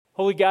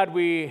Holy God,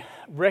 we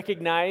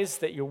recognize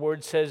that your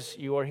word says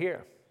you are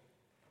here.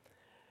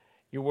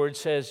 Your word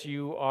says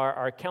you are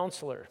our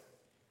counselor.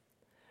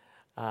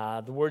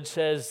 The word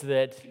says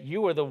that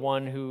you are the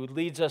one who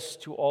leads us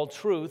to all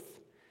truth.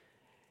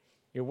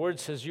 Your word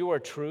says you are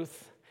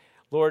truth.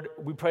 Lord,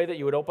 we pray that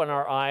you would open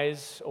our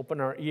eyes, open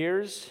our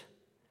ears,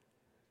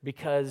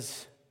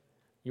 because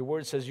your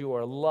word says you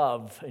are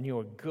love and you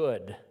are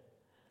good,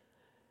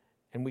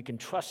 and we can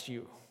trust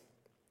you.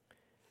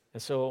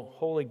 And so,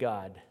 Holy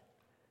God,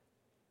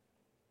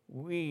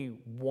 we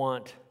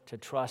want to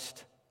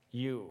trust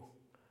you,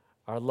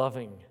 our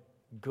loving,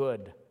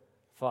 good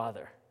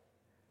Father,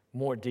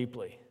 more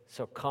deeply.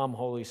 So come,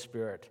 Holy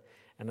Spirit,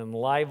 and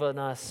enliven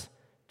us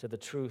to the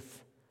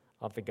truth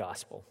of the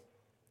gospel.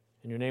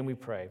 In your name we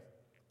pray.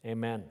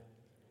 Amen.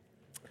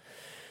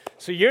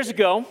 So years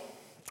ago,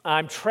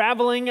 I'm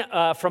traveling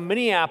from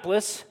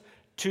Minneapolis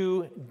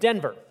to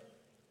Denver.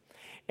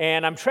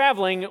 And I'm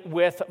traveling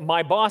with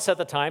my boss at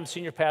the time,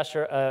 senior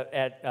pastor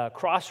at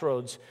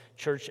Crossroads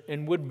Church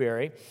in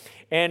Woodbury.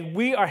 And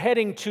we are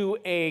heading to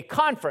a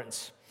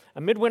conference, a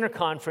midwinter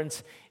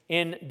conference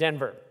in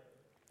Denver.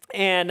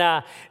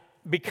 And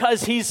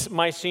because he's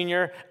my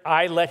senior,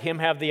 I let him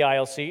have the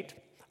aisle seat.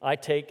 I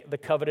take the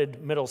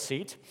coveted middle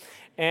seat.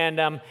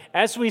 And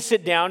as we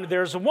sit down,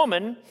 there's a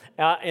woman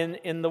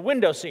in the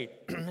window seat.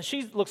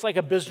 She looks like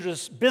a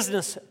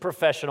business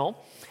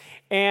professional.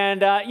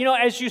 And,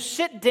 as you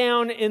sit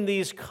down in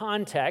these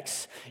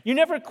contexts, you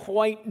never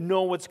quite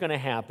know what's going to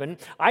happen.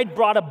 I'd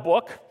brought a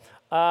book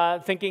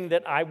thinking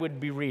that I would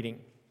be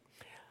reading.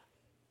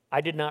 I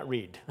did not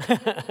read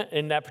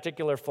in that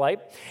particular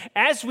flight.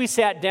 As we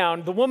sat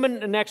down, the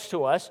woman next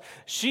to us,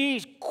 she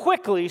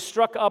quickly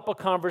struck up a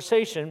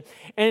conversation,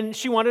 and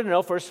she wanted to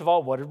know, first of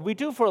all, what did we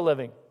do for a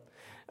living?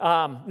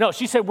 No,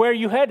 she said, where are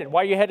you headed?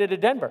 Why are you headed to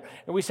Denver?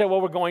 And we said,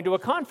 well, we're going to a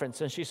conference.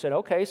 And she said,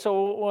 okay,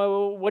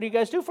 so what do you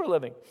guys do for a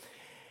living?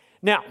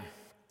 Now,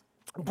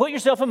 put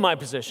yourself in my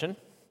position.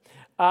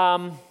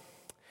 Knowing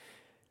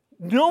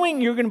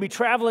you're going to be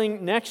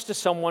traveling next to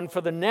someone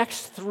for the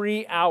next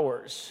 3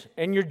 hours,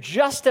 and you're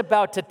just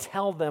about to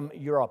tell them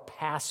you're a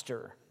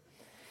pastor,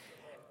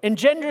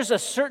 engenders a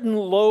certain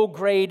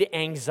low-grade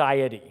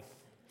anxiety.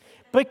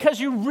 Because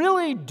you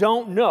really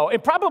don't know,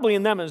 and probably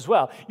in them as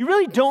well, you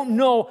really don't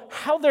know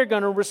how they're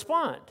going to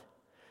respond.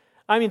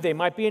 I mean, they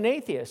might be an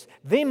atheist.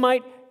 They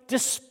might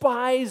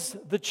despise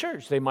the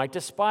church. They might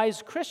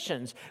despise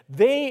Christians.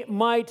 They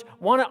might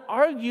want to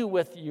argue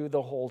with you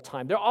the whole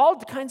time. There are all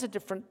kinds of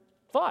different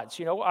thoughts.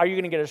 Are you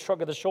going to get a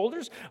shrug of the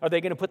shoulders? Are they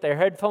going to put their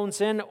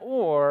headphones in?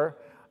 Or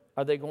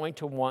are they going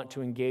to want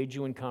to engage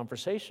you in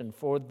conversation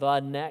for the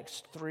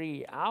next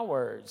 3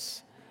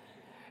 hours?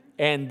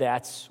 And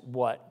that's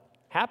what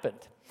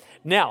happened.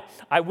 Now,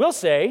 I will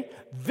say,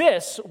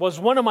 this was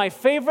one of my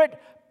favorite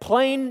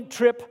plane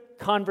trip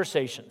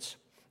conversations.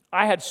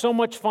 I had so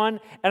much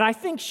fun, and I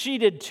think she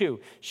did too.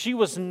 She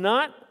was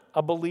not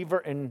a believer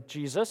in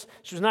Jesus.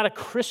 She was not a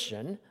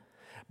Christian,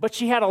 but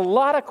she had a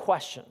lot of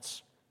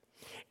questions.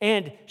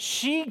 And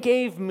she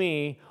gave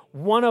me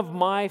one of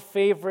my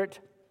favorite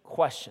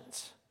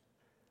questions.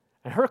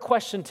 And her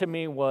question to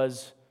me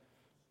was,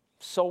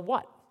 so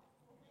what?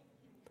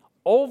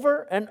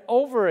 Over and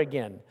over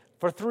again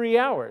for 3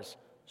 hours.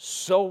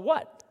 So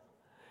what?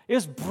 It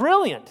was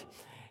brilliant.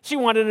 She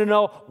wanted to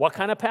know, what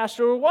kind of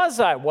pastor was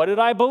I? What did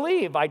I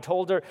believe? I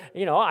told her,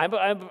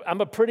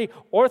 I'm a pretty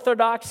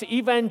orthodox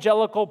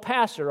evangelical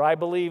pastor. I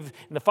believe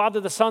in the Father,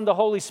 the Son, the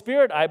Holy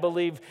Spirit. I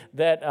believe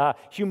that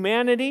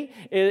humanity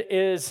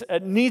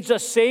needs a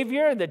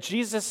Savior, that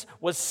Jesus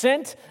was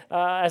sent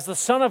as the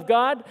Son of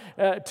God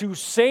to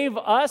save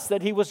us,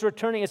 that He was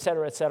returning, et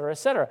cetera, et cetera, et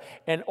cetera.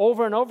 And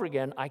over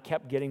again, I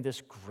kept getting this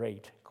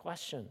great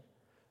question.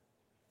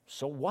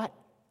 So what?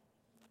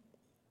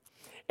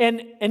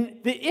 And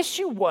the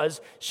issue was,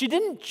 she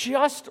didn't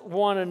just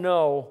want to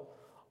know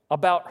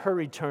about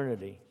her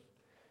eternity.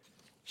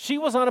 She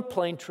was on a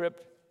plane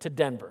trip to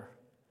Denver.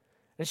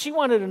 And she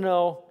wanted to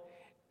know,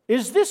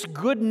 is this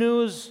good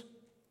news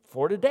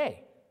for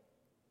today?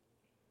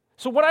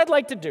 So what I'd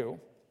like to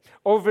do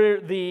over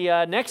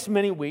the next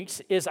many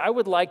weeks is I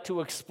would like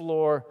to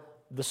explore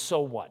the so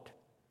what.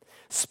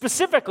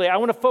 Specifically, I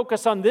want to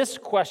focus on this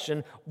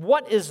question: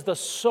 what is the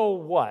so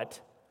what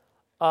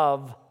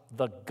of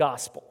the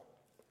gospel?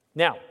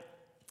 Now,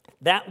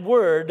 that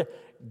word,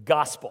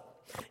 gospel,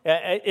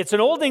 it's an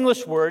old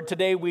English word.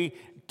 Today we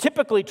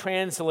typically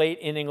translate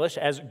in English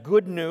as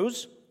good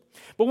news.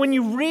 But when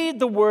you read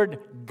the word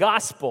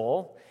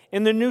gospel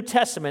in the New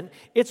Testament,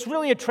 it's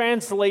really a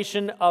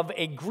translation of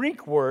a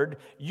Greek word,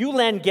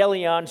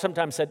 euangelion,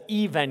 sometimes said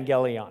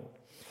evangelion.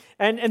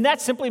 And that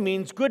simply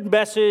means good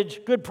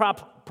message, good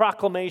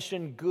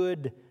proclamation,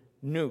 good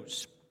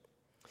news.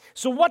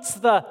 So what's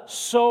the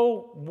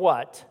so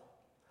what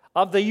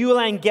of the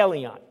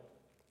euangelion?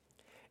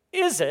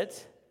 Is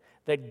it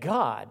that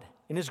God,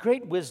 in His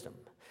great wisdom,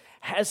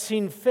 has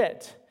seen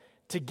fit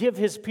to give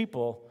His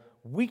people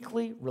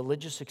weekly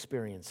religious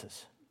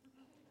experiences?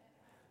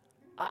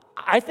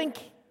 I think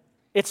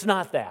it's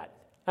not that.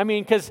 I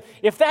mean, because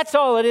if that's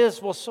all it is,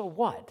 well, so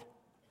what?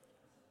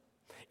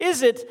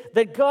 Is it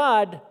that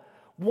God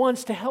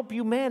wants to help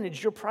you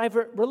manage your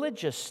private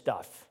religious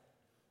stuff?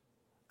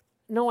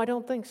 No, I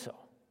don't think so.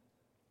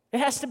 It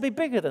has to be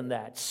bigger than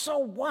that. So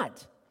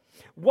what?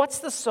 What's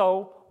the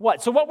so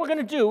what? So what we're going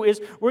to do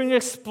is we're going to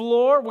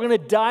explore, we're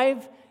going to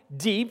dive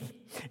deep.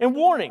 And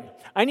warning,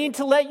 I need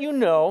to let you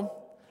know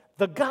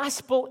the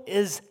gospel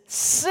is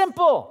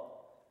simple.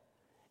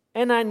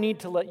 And I need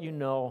to let you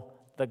know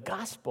the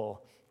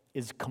gospel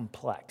is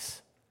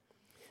complex.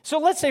 So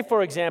let's say,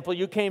 for example,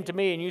 you came to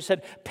me and you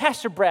said,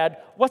 Pastor Brad,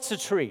 what's a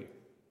tree?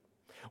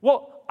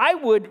 Well, I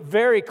would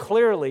very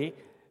clearly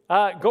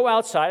go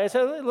outside. I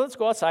said, let's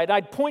go outside.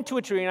 I'd point to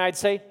a tree and I'd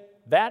say,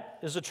 that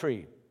is a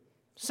tree.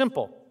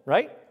 Simple,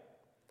 right?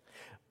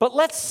 But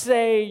let's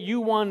say you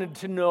wanted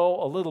to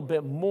know a little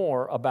bit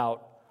more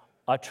about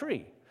a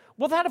tree.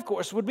 Well, that, of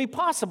course, would be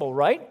possible,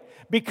 right?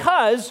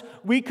 Because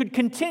we could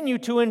continue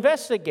to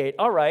investigate.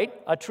 All right,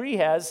 a tree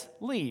has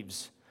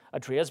leaves. A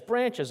tree has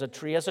branches. A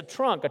tree has a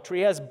trunk. A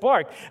tree has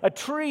bark. A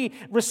tree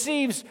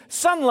receives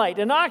sunlight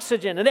and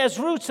oxygen. It has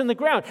roots in the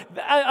ground.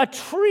 A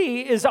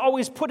tree is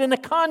always put in a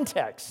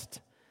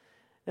context.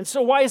 And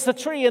so why is the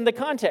tree in the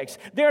context?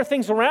 There are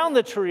things around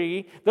the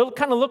tree that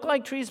kind of look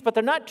like trees, but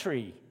they're not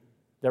tree.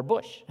 They're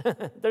bush.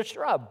 They're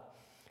shrub.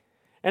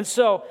 And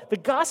so the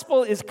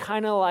gospel is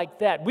kind of like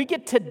that. We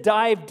get to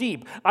dive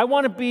deep. I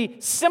want to be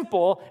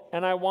simple,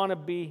 and I want to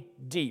be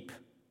deep.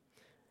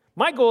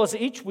 My goal is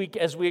each week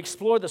as we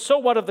explore the so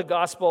what of the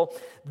gospel,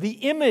 the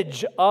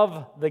image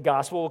of the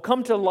gospel will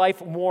come to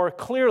life more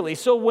clearly.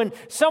 So when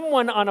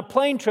someone on a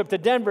plane trip to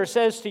Denver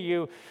says to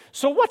you,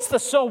 so what's the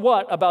so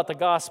what about the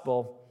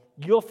gospel?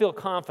 You'll feel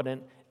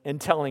confident in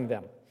telling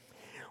them.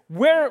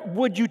 Where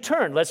would you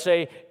turn? Let's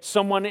say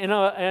someone in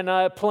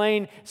a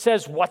plane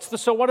says, what's the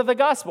so what of the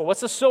gospel? What's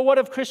the so what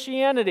of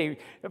Christianity?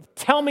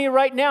 Tell me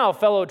right now,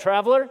 fellow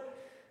traveler.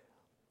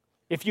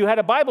 If you had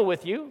a Bible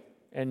with you,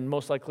 and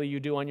most likely you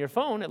do on your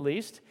phone at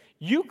least,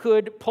 you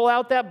could pull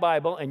out that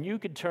Bible and you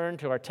could turn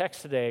to our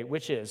text today,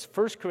 which is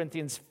 1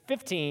 Corinthians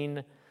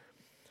 15,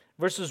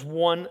 verses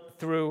 1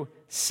 through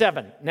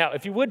 7. Now,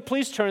 if you would,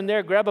 please turn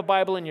there, grab a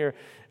Bible in your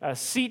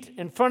seat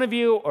in front of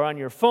you or on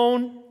your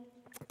phone.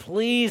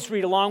 Please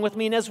read along with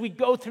me. And as we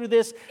go through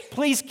this,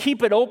 please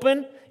keep it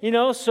open,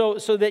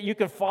 so that you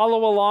can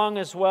follow along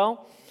as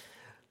well.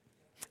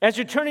 As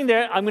you're turning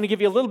there, I'm going to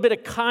give you a little bit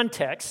of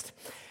context.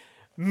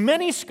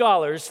 Many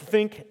scholars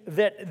think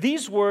that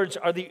these words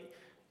are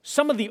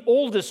some of the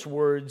oldest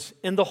words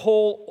in the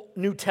whole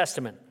New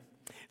Testament.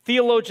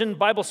 Theologian,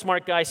 Bible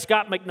smart guy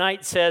Scott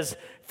McKnight says,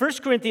 1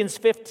 Corinthians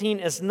 15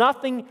 is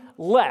nothing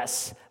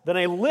less than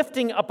a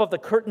lifting up of the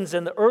curtains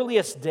in the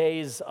earliest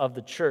days of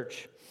the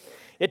church.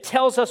 It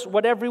tells us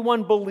what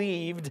everyone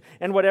believed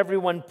and what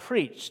everyone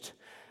preached.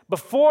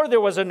 Before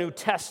there was a New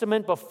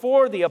Testament,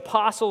 before the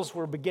apostles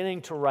were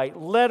beginning to write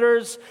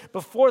letters,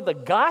 before the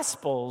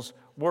Gospels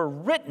were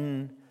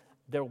written,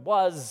 there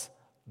was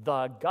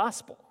the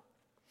gospel.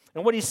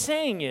 And what he's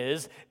saying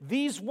is,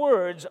 these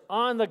words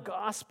on the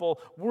gospel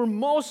were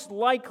most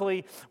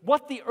likely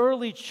what the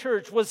early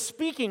church was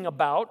speaking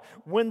about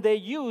when they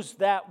used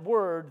that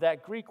word,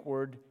 that Greek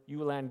word,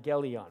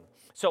 euangelion.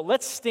 So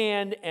let's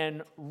stand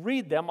and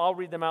read them. I'll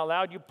read them out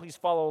loud. You please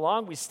follow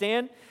along. We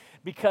stand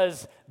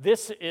because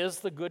this is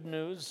the good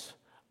news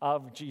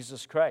of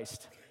Jesus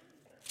Christ.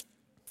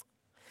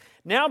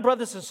 Now,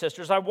 brothers and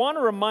sisters, I want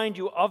to remind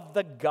you of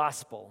the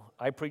gospel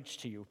I preached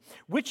to you,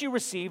 which you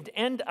received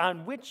and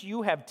on which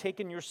you have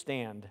taken your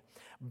stand.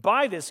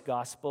 By this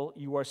gospel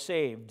you are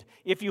saved,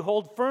 if you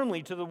hold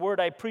firmly to the word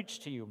I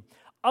preached to you.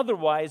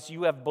 Otherwise,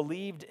 you have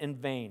believed in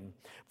vain.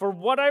 For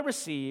what I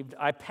received,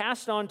 I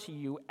passed on to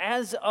you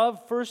as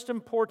of first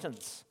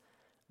importance,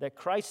 that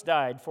Christ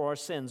died for our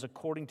sins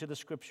according to the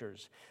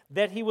Scriptures,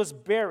 that he was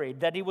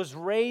buried, that he was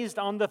raised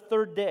on the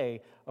third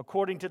day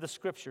according to the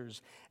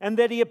Scriptures, and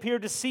that he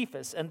appeared to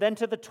Cephas and then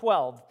to the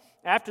 12.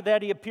 After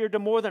that, he appeared to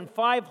more than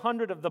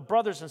 500 of the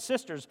brothers and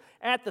sisters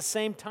at the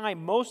same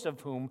time, most of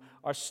whom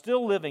are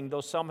still living,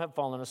 though some have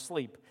fallen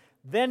asleep.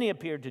 Then he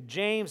appeared to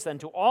James, then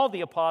to all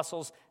the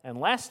apostles, and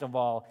last of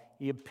all,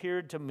 he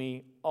appeared to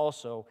me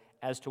also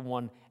as to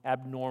one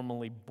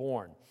abnormally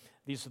born.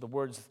 These are the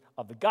words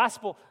of the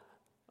gospel,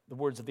 the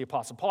words of the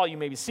Apostle Paul. You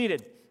may be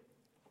seated.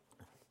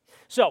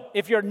 So,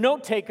 if you're a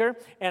note taker,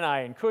 and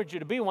I encourage you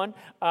to be one,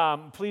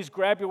 please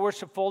grab your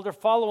worship folder,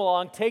 follow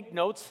along, take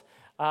notes,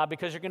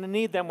 because you're going to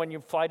need them when you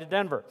fly to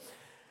Denver.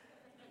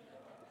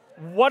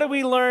 What do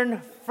we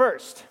learn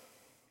first?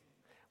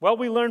 Well,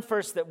 we learn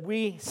first that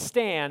we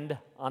stand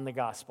on the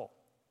gospel.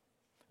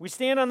 We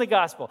stand on the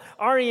gospel.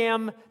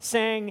 REM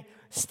sang,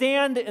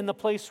 "Stand in the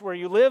place where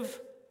you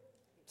live."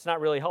 It's not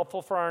really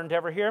helpful for our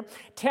endeavor here.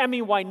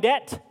 Tammy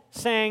Wynette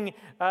sang,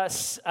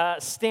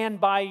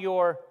 "Stand by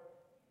your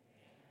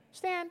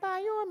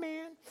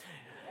man."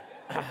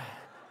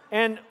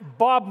 And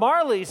Bob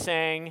Marley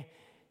sang,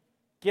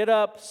 "Get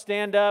up,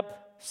 stand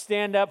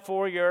up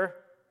for your..."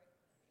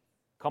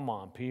 Come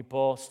on,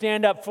 people.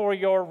 Stand up for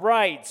your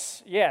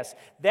rights. Yes,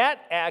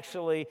 that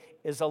actually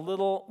is a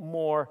little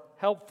more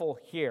helpful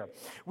here.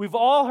 We've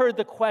all heard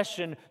the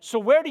question, so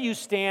where do you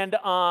stand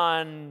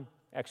on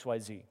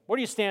XYZ? Where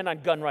do you stand on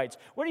gun rights?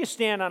 Where do you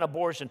stand on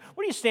abortion?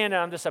 Where do you stand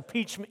on this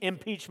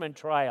impeachment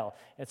trial,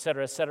 et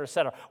cetera, et cetera, et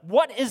cetera?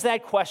 What is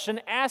that question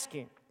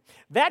asking?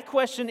 That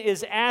question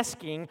is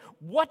asking,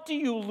 what do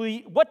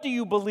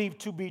you believe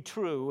to be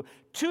true,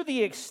 to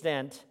the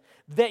extent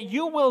that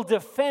you will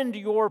defend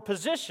your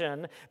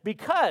position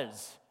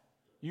because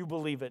you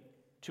believe it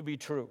to be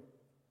true?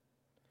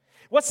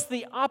 What's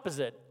the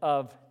opposite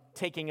of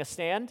taking a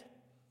stand?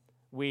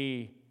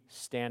 We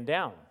stand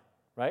down,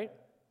 right?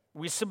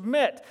 We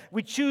submit.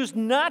 We choose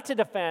not to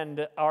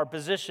defend our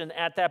position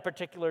at that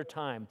particular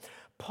time.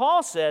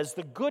 Paul says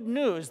the good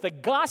news, the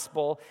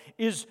gospel,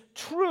 is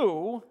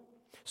true,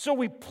 so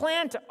we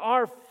plant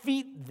our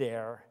feet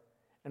there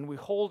and we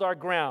hold our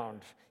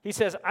ground. He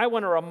says, I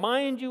want to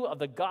remind you of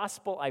the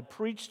gospel I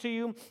preached to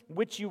you,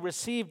 which you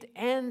received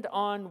and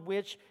on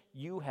which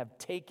you have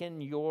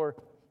taken your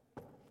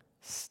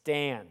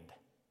stand.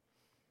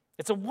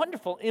 It's a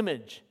wonderful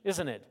image,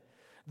 isn't it?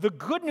 The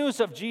good news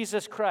of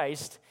Jesus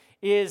Christ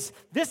is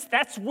this,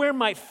 that's where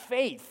my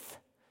faith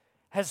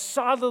has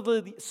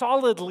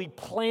solidly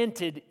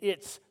planted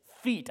its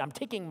feet. I'm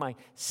taking my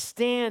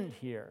stand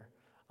here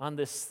on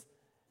this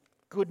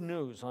good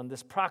news, on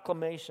this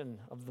proclamation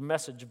of the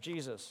message of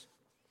Jesus.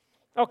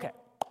 Okay,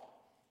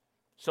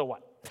 so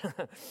what?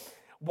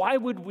 Why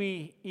would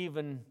we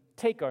even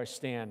take our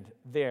stand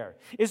there?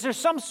 Is there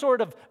some sort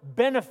of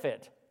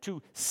benefit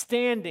to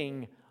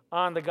standing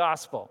on the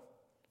gospel?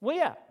 Well,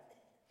 yeah.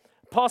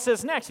 Paul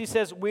says next, he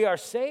says, we are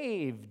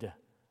saved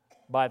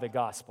by the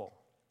gospel.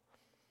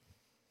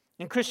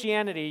 In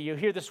Christianity, you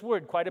hear this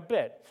word quite a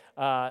bit.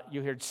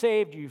 You heard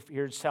saved, you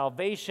heard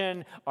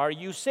salvation. Are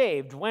you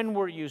saved? When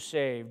were you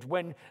saved?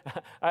 When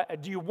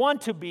do you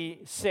want to be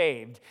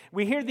saved?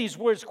 We hear these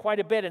words quite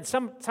a bit, and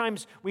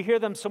sometimes we hear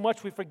them so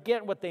much we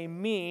forget what they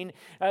mean.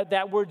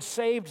 That word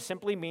saved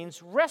simply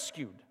means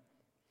rescued.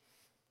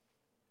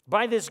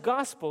 By this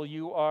gospel,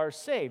 you are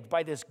saved.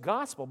 By this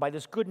gospel, by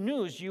this good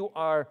news, you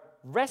are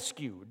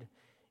rescued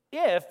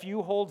if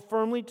you hold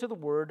firmly to the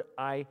word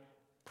I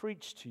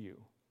preach to you.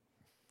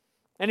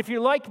 And if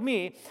you're like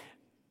me,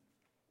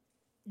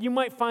 you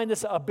might find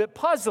this a bit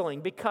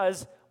puzzling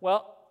because,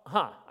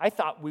 I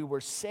thought we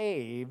were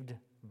saved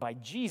by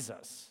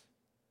Jesus.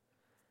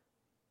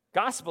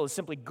 Gospel is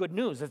simply good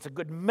news. It's a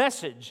good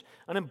message,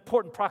 an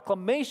important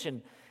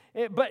proclamation.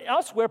 But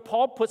elsewhere,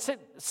 Paul puts it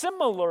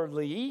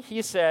similarly.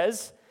 He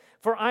says,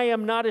 for I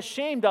am not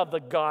ashamed of the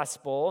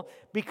gospel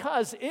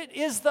because it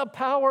is the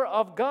power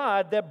of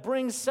God that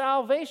brings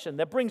salvation,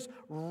 that brings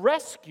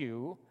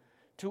rescue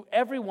to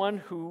everyone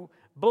who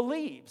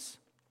believes.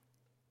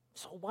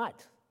 So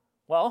what?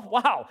 Well,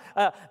 wow.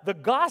 The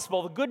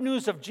gospel, the good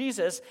news of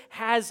Jesus,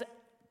 has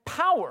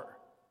power,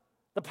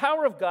 the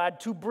power of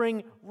God to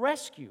bring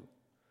rescue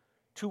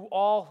to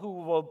all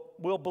who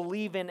will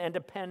believe in and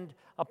depend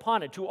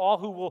upon it, to all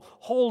who will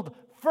hold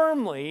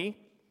firmly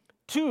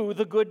to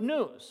the good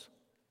news.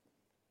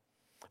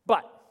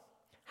 But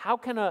how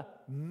can a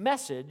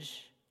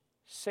message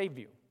save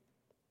you?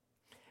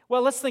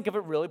 Well, let's think of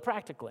it really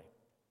practically.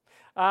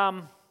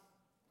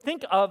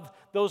 Think of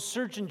those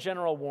Surgeon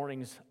General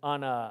warnings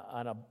on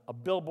a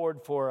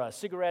billboard for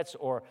cigarettes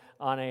or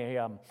on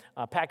a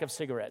pack of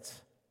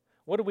cigarettes.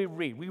 What do we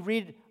read? We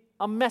read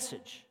a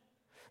message.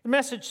 The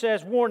message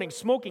says, warning,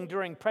 smoking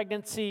during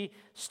pregnancy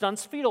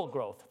stunts fetal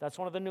growth. That's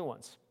one of the new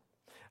ones.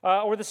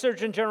 Or the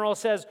Surgeon General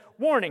says,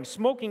 warning,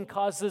 smoking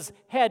causes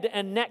head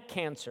and neck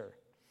cancer.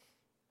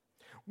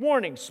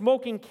 Warning,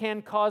 smoking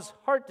can cause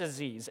heart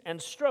disease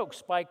and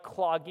strokes by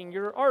clogging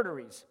your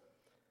arteries.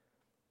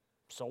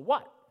 So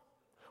what?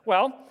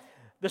 Well,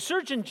 the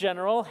Surgeon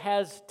General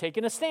has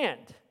taken a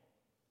stand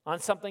on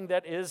something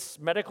that is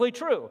medically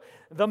true.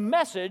 The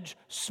message,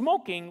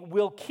 smoking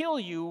will kill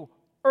you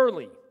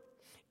early.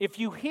 If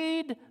you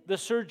heed the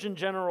Surgeon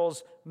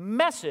General's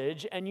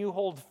message and you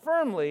hold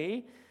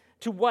firmly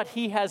to what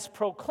he has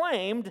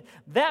proclaimed,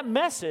 that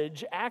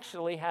message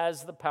actually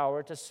has the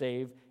power to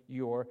save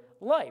your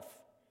life.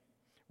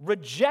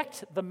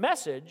 Reject the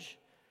message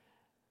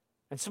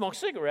and smoke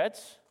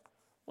cigarettes,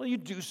 well, you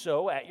do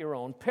so at your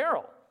own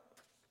peril.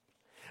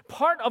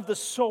 Part of the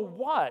so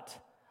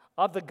what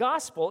of the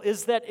gospel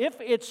is that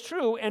if it's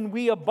true and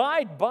we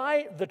abide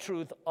by the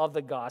truth of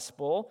the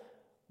gospel,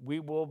 we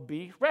will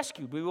be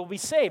rescued, we will be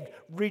saved.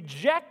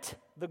 Reject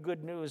the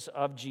good news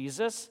of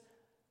Jesus,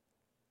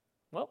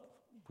 well,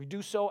 we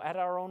do so at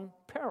our own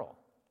peril.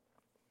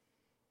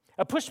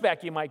 A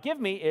pushback you might give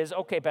me is,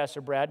 okay,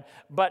 Pastor Brad,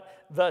 but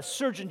the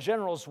Surgeon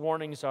General's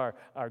warnings are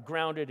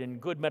grounded in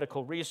good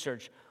medical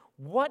research.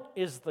 What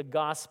is the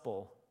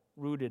gospel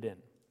rooted in?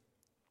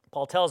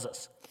 Paul tells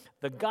us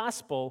the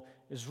gospel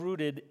is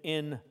rooted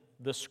in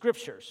the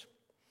Scriptures.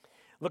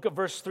 Look at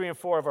verse 3 and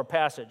 4 of our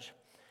passage.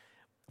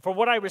 For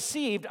what I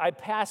received, I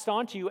passed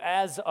on to you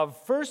as of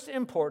first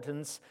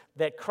importance,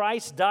 that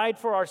Christ died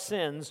for our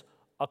sins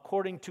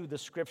according to the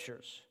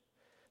Scriptures,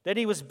 that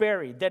he was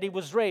buried, that he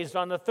was raised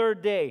on the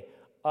third day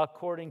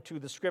according to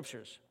the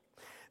Scriptures.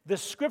 The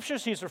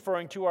Scriptures he's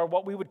referring to are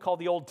what we would call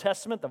the Old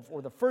Testament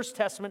or the First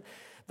Testament.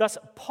 Thus,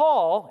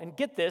 Paul, and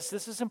get this,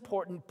 this is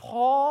important,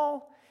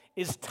 Paul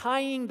is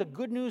tying the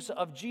good news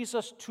of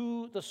Jesus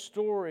to the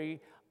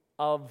story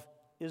of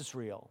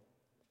Israel.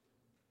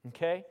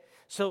 Okay?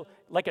 So,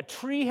 like a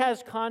tree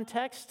has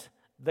context,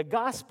 the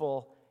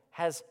gospel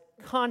has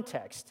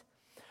context.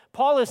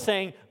 Paul is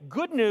saying,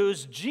 good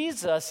news,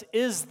 Jesus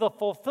is the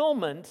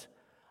fulfillment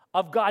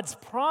of God's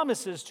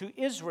promises to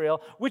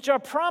Israel, which are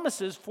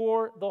promises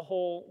for the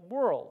whole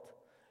world.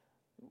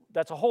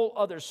 That's a whole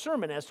other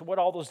sermon as to what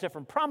all those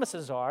different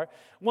promises are.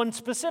 One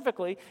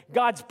specifically,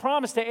 God's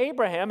promise to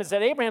Abraham is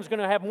that Abraham's going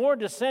to have more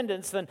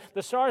descendants than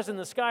the stars in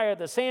the sky or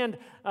the sand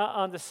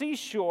on the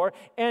seashore,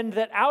 and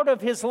that out of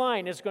his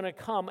line is going to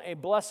come a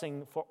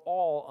blessing for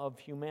all of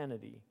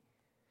humanity.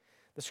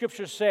 The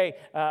scriptures say,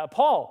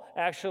 Paul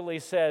actually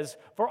says,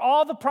 for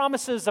all the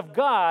promises of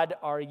God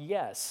are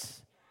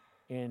yes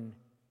in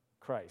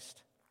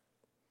Christ.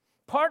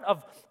 Part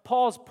of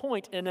Paul's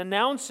point in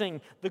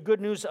announcing the good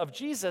news of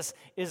Jesus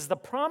is the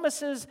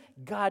promises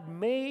God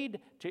made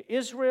to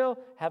Israel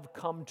have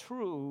come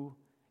true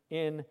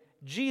in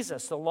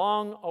Jesus, the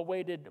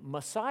long-awaited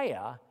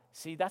Messiah.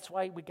 See, that's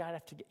why we got to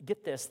have to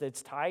get this,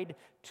 that's tied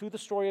to the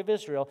story of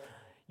Israel.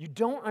 You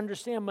don't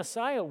understand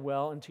Messiah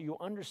well until you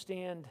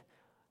understand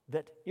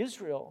that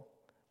Israel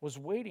was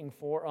waiting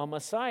for a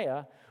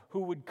Messiah who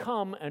would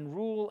come and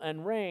rule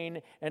and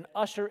reign and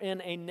usher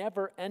in a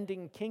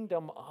never-ending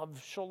kingdom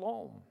of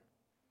shalom.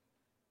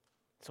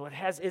 So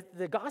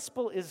the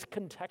gospel is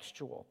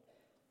contextual.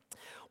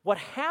 What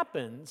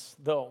happens,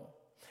 though,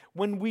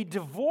 when we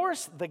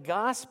divorce the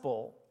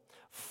gospel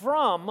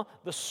from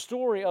the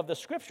story of the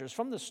scriptures,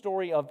 from the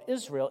story of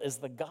Israel, is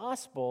the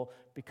gospel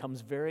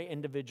becomes very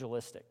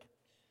individualistic.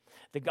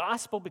 The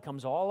gospel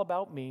becomes all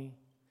about me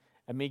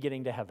and me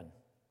getting to heaven.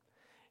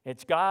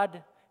 It's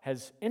God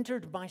has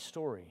entered my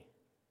story,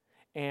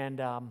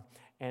 and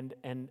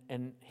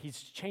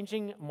He's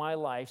changing my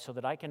life so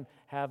that I can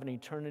have an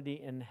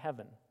eternity in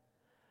heaven.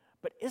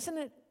 But isn't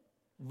it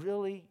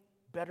really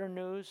better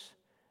news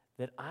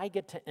that I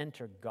get to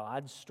enter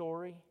God's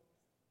story,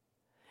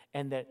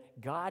 and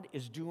that God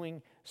is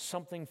doing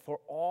something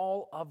for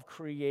all of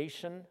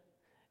creation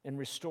and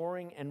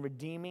restoring and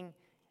redeeming,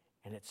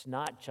 and it's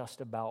not just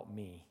about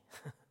me?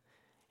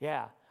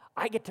 Yeah.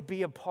 I get to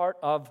be a part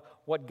of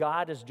what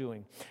God is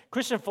doing.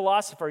 Christian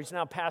philosopher, he's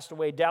now passed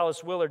away,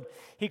 Dallas Willard,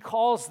 he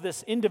calls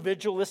this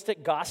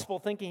individualistic gospel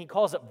thinking, he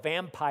calls it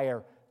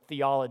vampire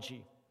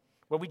theology,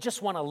 where we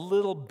just want a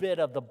little bit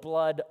of the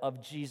blood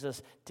of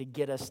Jesus to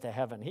get us to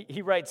heaven.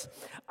 He writes,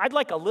 I'd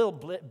like a little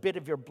bit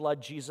of your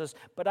blood, Jesus,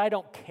 but I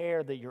don't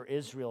care that you're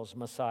Israel's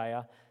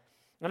Messiah.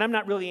 And I'm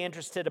not really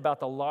interested about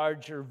the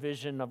larger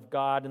vision of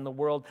God in the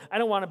world. I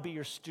don't want to be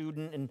your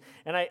student,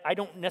 and I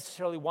don't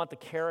necessarily want the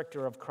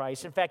character of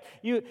Christ. In fact,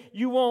 you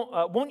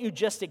won't you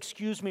just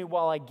excuse me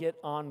while I get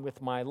on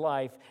with my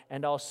life,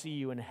 and I'll see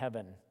you in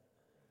heaven.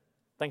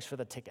 Thanks for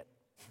the ticket.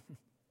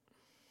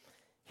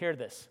 Hear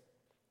this.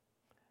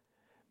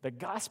 The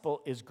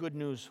gospel is good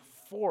news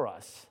for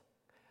us,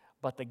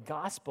 but the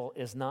gospel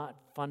is not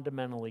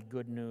fundamentally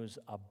good news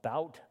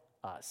about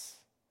us.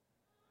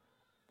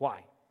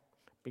 Why?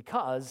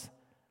 Because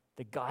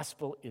the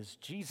gospel is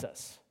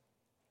Jesus.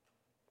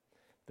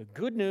 The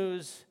good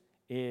news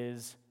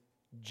is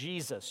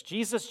Jesus.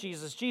 Jesus,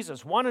 Jesus,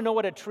 Jesus. Want to know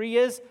what a tree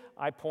is?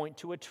 I point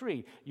to a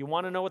tree. You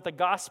want to know what the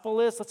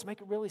gospel is? Let's make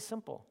it really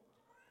simple.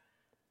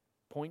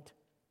 Point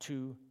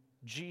to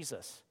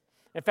Jesus.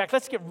 In fact,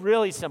 let's get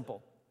really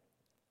simple.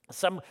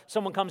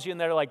 Someone comes to you and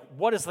they're like,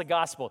 what is the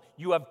gospel?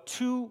 You have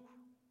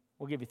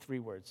we'll give you 3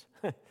 words.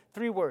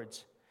 3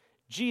 words.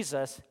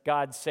 Jesus,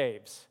 God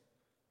saves.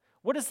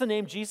 What does the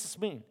name Jesus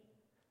mean?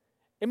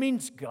 It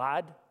means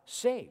God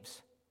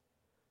saves.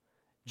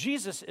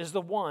 Jesus is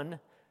the one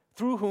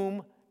through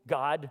whom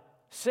God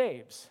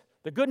saves.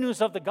 The good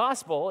news of the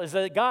gospel is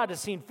that God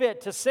has seen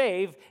fit to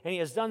save, and He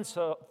has done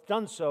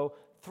so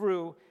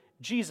through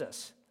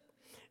Jesus.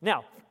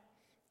 Now,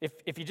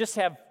 if you just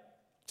have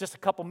just a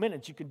couple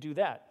minutes, you can do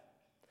that.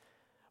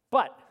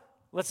 But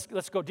let's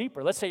go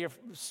deeper. Let's say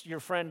your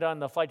friend on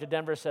the flight to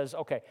Denver says,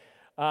 okay,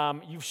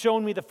 you've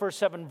shown me the first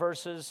 7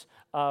 verses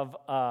of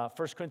 1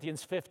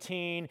 Corinthians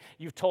 15.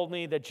 You've told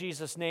me that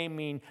Jesus' name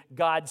means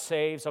God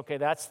saves. Okay,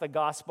 that's the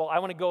gospel. I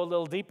want to go a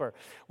little deeper.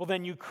 Well,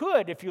 then you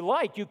could, if you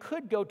like, you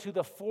could go to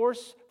the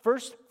first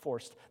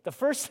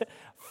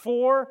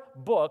 4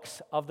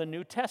 books of the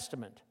New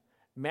Testament: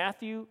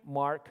 Matthew,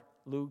 Mark,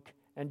 Luke,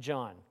 and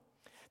John.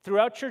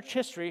 Throughout church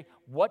history,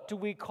 what do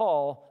we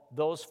call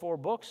those 4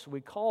 books?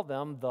 We call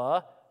them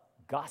the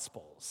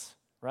Gospels,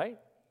 right?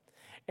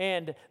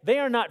 And they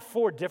are not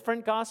 4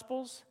 different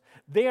Gospels.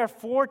 They are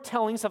 4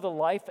 tellings of the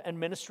life and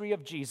ministry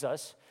of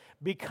Jesus,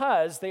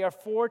 because they are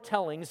 4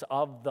 tellings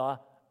of the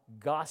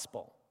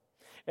gospel.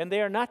 And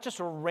they are not just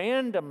a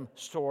random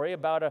story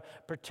about a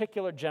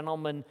particular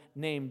gentleman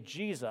named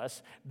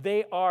Jesus.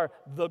 They are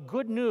the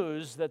good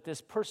news that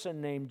this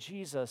person named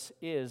Jesus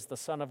is the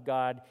Son of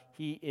God.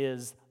 He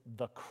is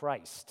the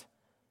Christ.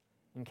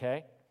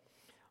 Okay?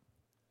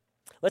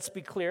 Let's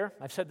be clear.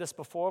 I've said this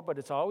before, but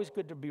it's always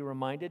good to be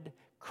reminded.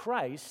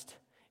 Christ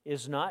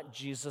is not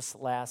Jesus'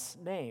 last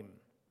name.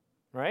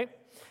 right?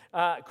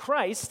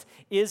 Christ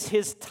is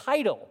his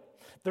title.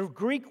 The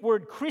Greek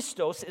word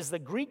Christos is the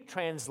Greek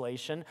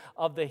translation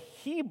of the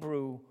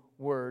Hebrew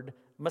word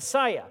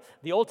Messiah.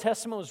 The Old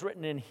Testament was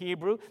written in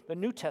Hebrew. The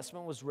New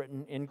Testament was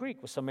written in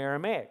Greek with some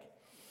Aramaic.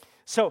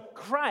 So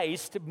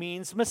Christ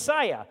means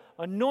Messiah,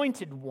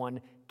 anointed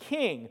one,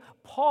 king.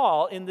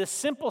 Paul, in this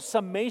simple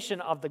summation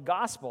of the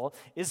gospel,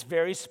 is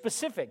very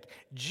specific.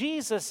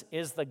 Jesus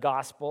is the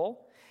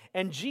gospel,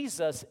 and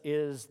Jesus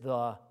is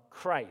the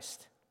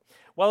Christ.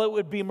 Well, it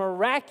would be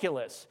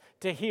miraculous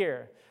to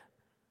hear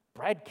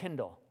Brad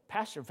Kindle,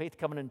 pastor of Faith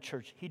Covenant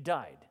Church, he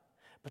died,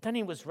 but then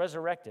he was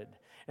resurrected.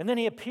 And then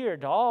he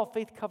appeared to all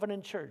Faith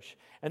Covenant Church.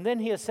 And then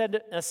he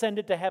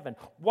ascended to heaven.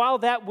 While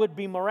that would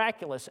be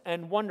miraculous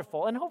and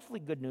wonderful, and hopefully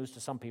good news to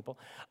some people,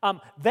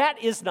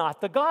 that is not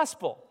the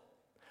gospel.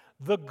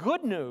 The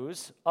good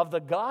news of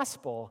the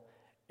gospel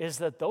is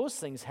that those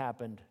things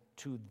happened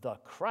to the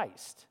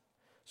Christ.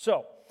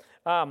 So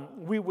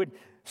we would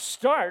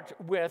start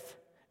with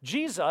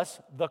Jesus,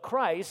 the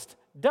Christ,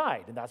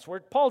 died. And that's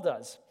what Paul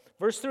does.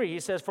 Verse 3, he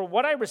says, "For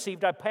what I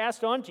received I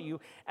passed on to you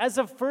as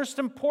of first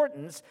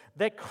importance,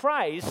 that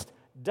Christ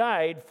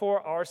died for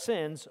our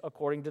sins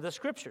according to the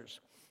Scriptures."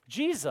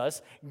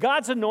 Jesus,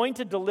 God's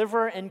anointed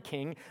deliverer and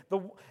king,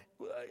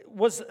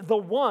 was the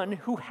one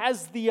who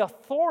has the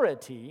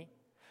authority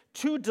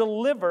to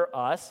deliver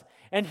us,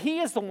 and he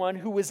is the one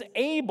who was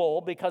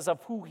able, because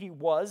of who he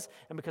was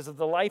and because of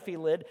the life he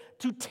led,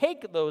 to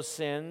take those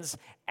sins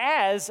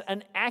as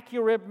an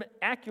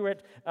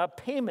accurate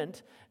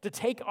payment to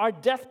take our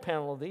death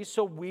penalty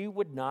so we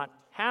would not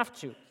have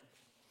to.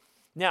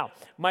 Now,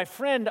 my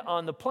friend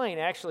on the plane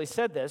actually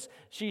said this.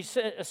 She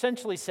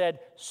essentially said,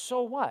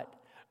 so what?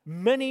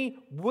 Many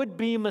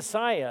would-be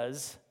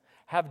messiahs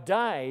have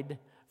died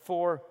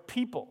for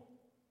people.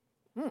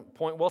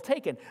 Point well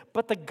taken.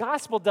 But the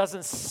gospel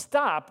doesn't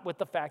stop with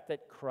the fact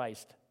that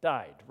Christ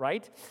died,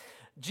 right?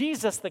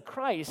 Jesus the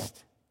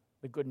Christ,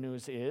 the good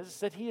news is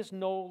that he is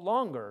no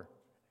longer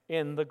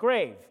in the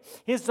grave.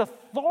 His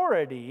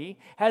authority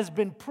has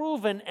been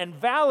proven and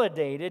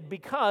validated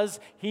because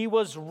he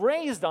was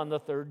raised on the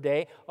third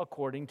day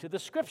according to the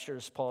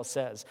Scriptures, Paul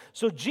says.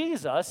 So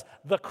Jesus,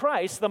 the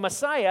Christ, the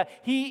Messiah,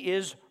 he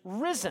is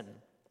risen.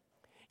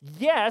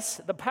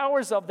 Yes, the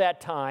powers of that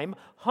time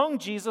hung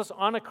Jesus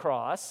on a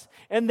cross,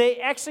 and they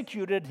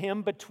executed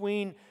him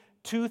between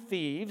two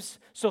thieves.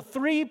 So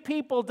 3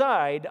 people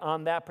died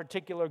on that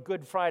particular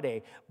Good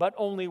Friday, but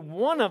only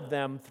one of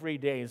them 3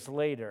 days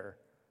later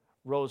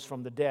rose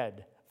from the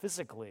dead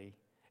physically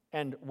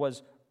and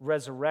was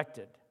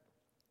resurrected.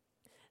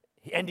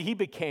 And he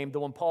became, the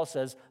one Paul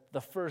says,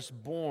 the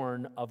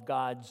firstborn of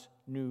God's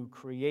new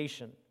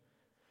creation.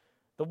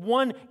 The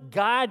one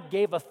God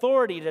gave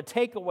authority to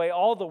take away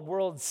all the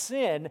world's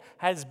sin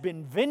has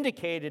been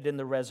vindicated in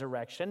the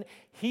resurrection.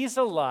 He's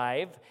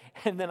alive.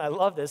 And then I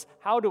love this.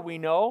 How do we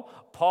know?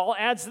 Paul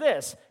adds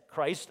this: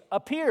 Christ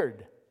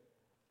appeared.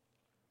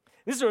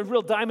 This is a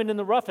real diamond in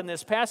the rough in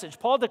this passage.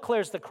 Paul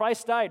declares that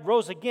Christ died,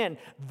 rose again.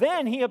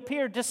 Then he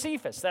appeared to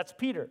Cephas, that's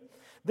Peter.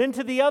 Then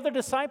to the other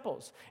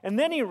disciples. And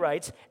then he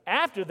writes,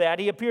 after that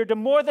he appeared to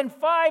more than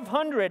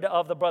 500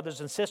 of the brothers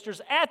and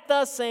sisters at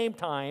the same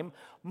time,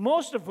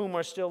 most of whom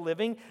are still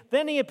living.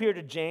 Then he appeared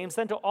to James,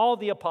 then to all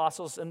the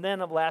apostles, and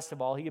then last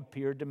of all he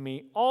appeared to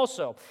me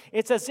also.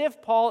 It's as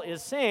if Paul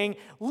is saying,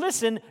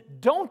 listen,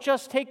 don't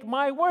just take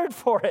my word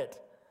for it.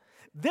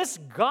 This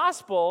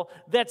gospel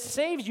that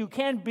saves you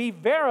can be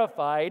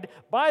verified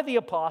by the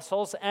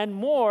apostles and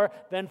more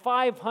than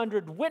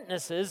 500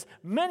 witnesses,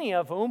 many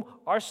of whom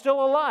are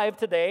still alive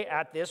today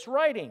at this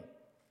writing.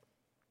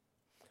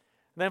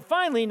 Then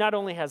finally, not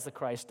only has the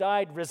Christ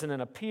died, risen, and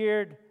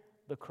appeared,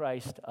 the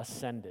Christ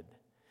ascended.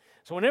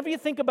 So whenever you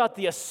think about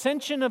the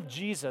ascension of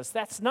Jesus,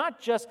 that's not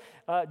just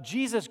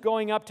Jesus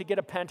going up to get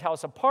a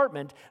penthouse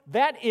apartment.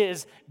 That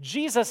is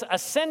Jesus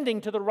ascending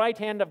to the right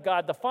hand of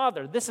God the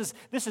Father. This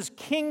is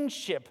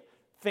kingship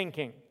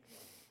thinking.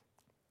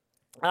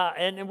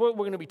 And we're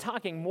going to be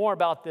talking more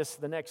about this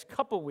the next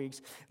couple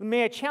weeks.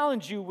 May I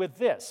challenge you with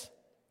this?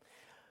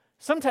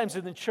 Sometimes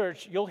in the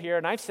church, you'll hear,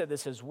 and I've said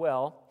this as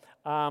well,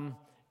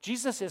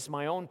 Jesus is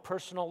my own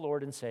personal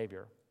Lord and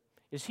Savior.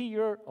 Is he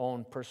your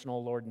own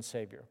personal Lord and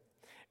Savior?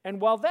 And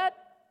while that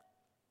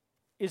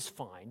is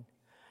fine,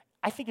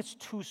 I think it's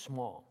too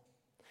small.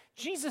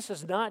 Jesus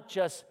is not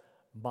just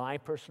my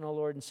personal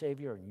Lord and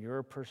Savior and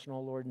your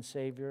personal Lord and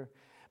Savior.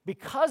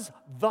 Because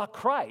the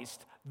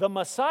Christ, the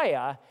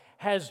Messiah,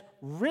 has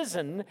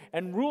risen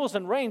and rules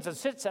and reigns and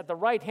sits at the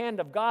right hand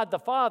of God the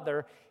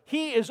Father,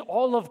 he is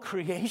all of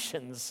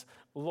creation's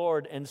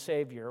Lord and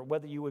Savior,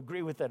 whether you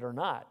agree with it or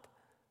not,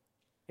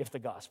 if the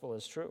gospel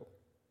is true.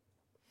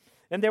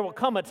 And there will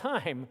come a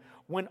time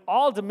when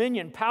all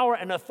dominion, power,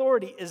 and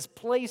authority is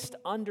placed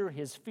under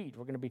his feet.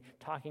 We're going to be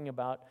talking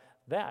about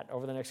that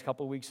over the next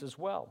couple of weeks as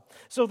well.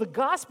 So the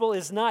gospel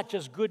is not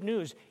just good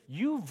news.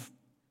 You've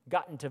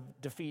gotten to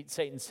defeat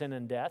Satan, sin,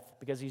 and death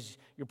because he's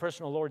your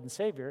personal Lord and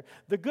Savior.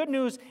 The good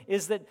news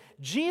is that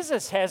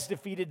Jesus has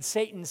defeated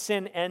Satan,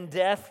 sin, and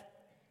death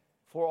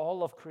for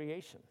all of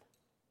creation.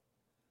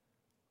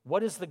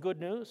 What is the good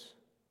news?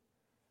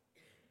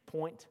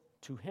 point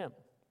to him.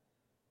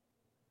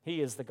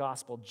 He is the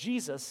gospel.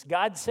 Jesus,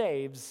 God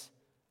saves,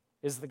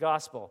 is the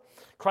gospel.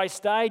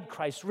 Christ died,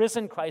 Christ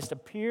risen, Christ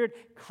appeared,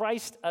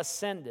 Christ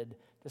ascended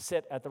to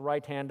sit at the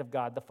right hand of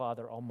God the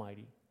Father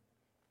Almighty.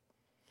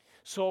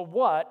 So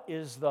what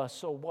is the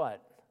so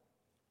what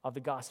of the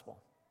gospel?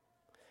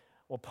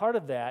 Well, part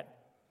of that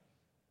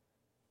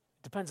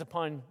depends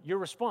upon your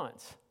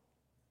response.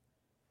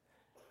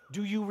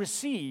 Do you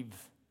receive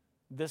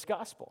this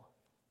gospel?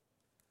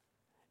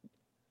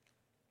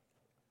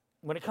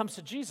 When it comes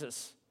to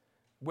Jesus,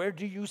 where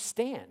do you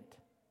stand?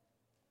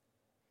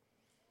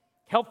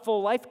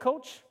 Helpful life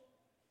coach?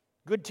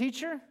 Good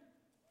teacher?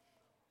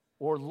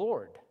 Or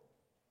Lord,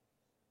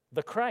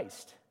 the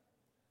Christ?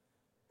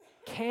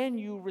 Can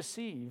you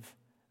receive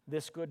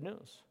this good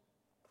news?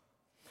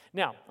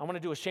 Now, I want to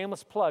do a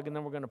shameless plug, and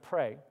then we're going to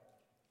pray.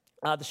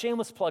 The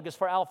shameless plug is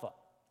for Alpha.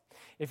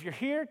 If you're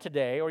here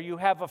today, or you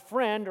have a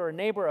friend or a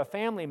neighbor or a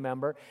family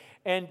member,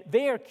 and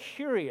they are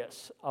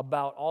curious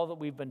about all that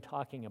we've been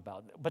talking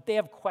about, but they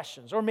have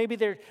questions, or maybe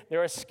they're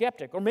a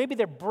skeptic, or maybe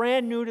they're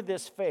brand new to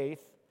this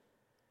faith,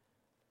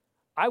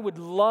 I would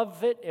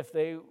love it if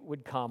they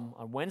would come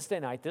on Wednesday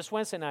night, this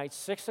Wednesday night,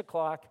 6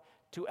 o'clock,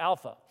 to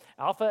Alpha.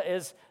 Alpha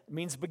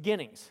means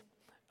beginnings.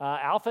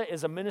 Alpha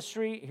is a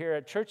ministry here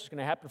at church. It's going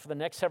to happen for the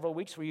next several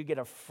weeks where you get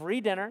a free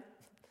dinner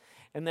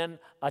and then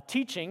a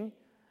teaching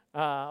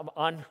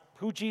on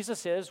who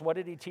Jesus is, what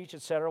did he teach,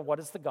 etc., what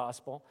is the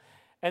gospel.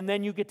 And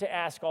then you get to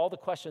ask all the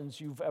questions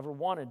you've ever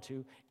wanted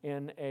to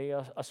in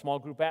a small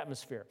group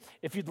atmosphere.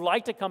 If you'd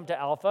like to come to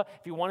Alpha,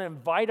 if you want to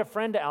invite a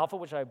friend to Alpha,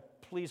 which I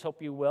please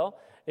hope you will,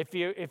 if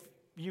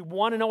you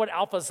want to know what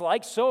Alpha's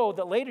like so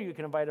that later you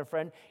can invite a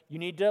friend, you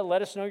need to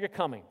let us know you're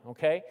coming,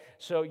 okay?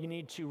 So you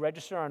need to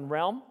register on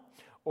Realm,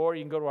 or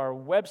you can go to our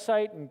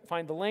website and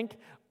find the link,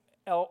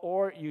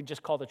 or you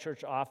just call the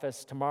church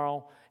office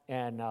tomorrow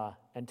and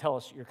tell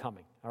us you're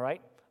coming, all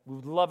right? We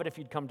would love it if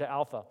you'd come to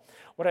Alpha.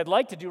 What I'd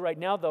like to do right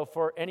now, though,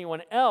 for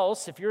anyone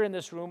else, if you're in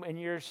this room and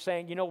you're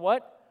saying, you know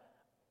what?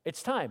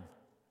 It's time.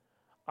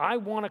 I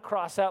want to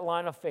cross that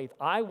line of faith.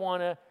 I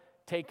want to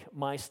take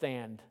my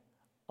stand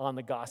on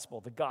the gospel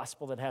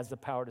that has the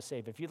power to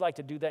save. If you'd like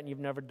to do that and you've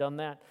never done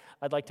that,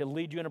 I'd like to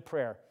lead you in a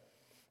prayer.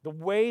 The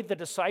way the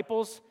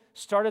disciples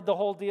started the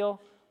whole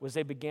deal was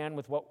they began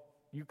with what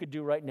you could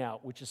do right now,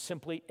 which is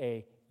simply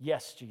a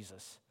yes,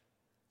 Jesus.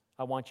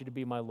 I want you to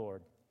be my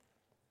Lord.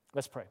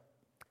 Let's pray.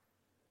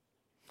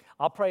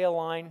 I'll pray a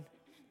line.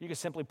 You can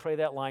simply pray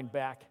that line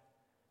back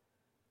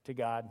to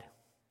God.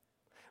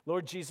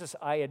 Lord Jesus,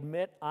 I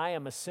admit I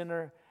am a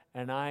sinner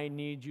and I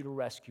need you to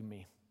rescue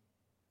me.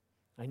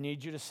 I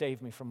need you to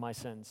save me from my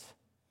sins.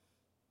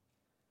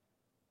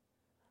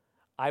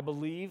 I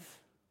believe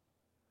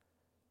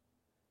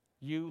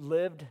you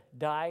lived,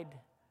 died,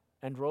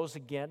 and rose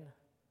again.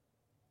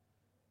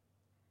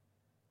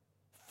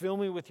 Fill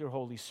me with your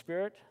Holy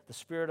Spirit, the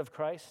Spirit of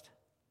Christ,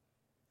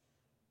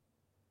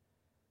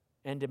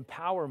 and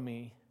empower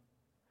me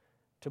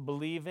to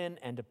believe in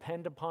and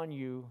depend upon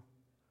you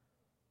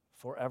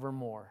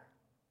forevermore.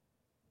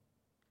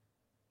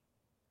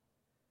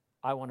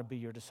 I want to be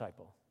your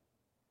disciple.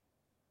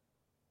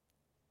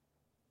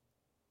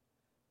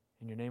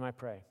 In your name I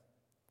pray.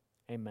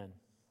 Amen.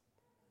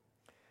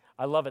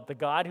 I love it. The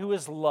God who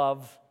is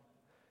love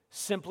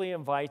simply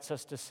invites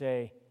us to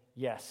say,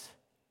 yes,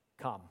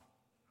 come,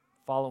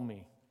 follow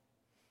me.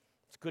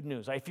 It's good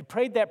news. If you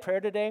prayed that prayer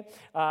today,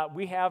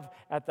 we have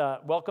at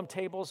the welcome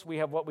tables, we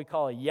have what we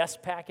call a yes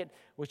packet,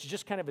 which is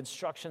just kind of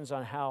instructions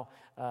on how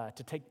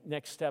to take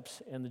next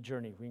steps in the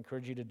journey. We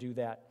encourage you to do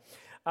that.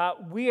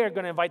 We are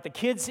going to invite the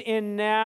kids in now.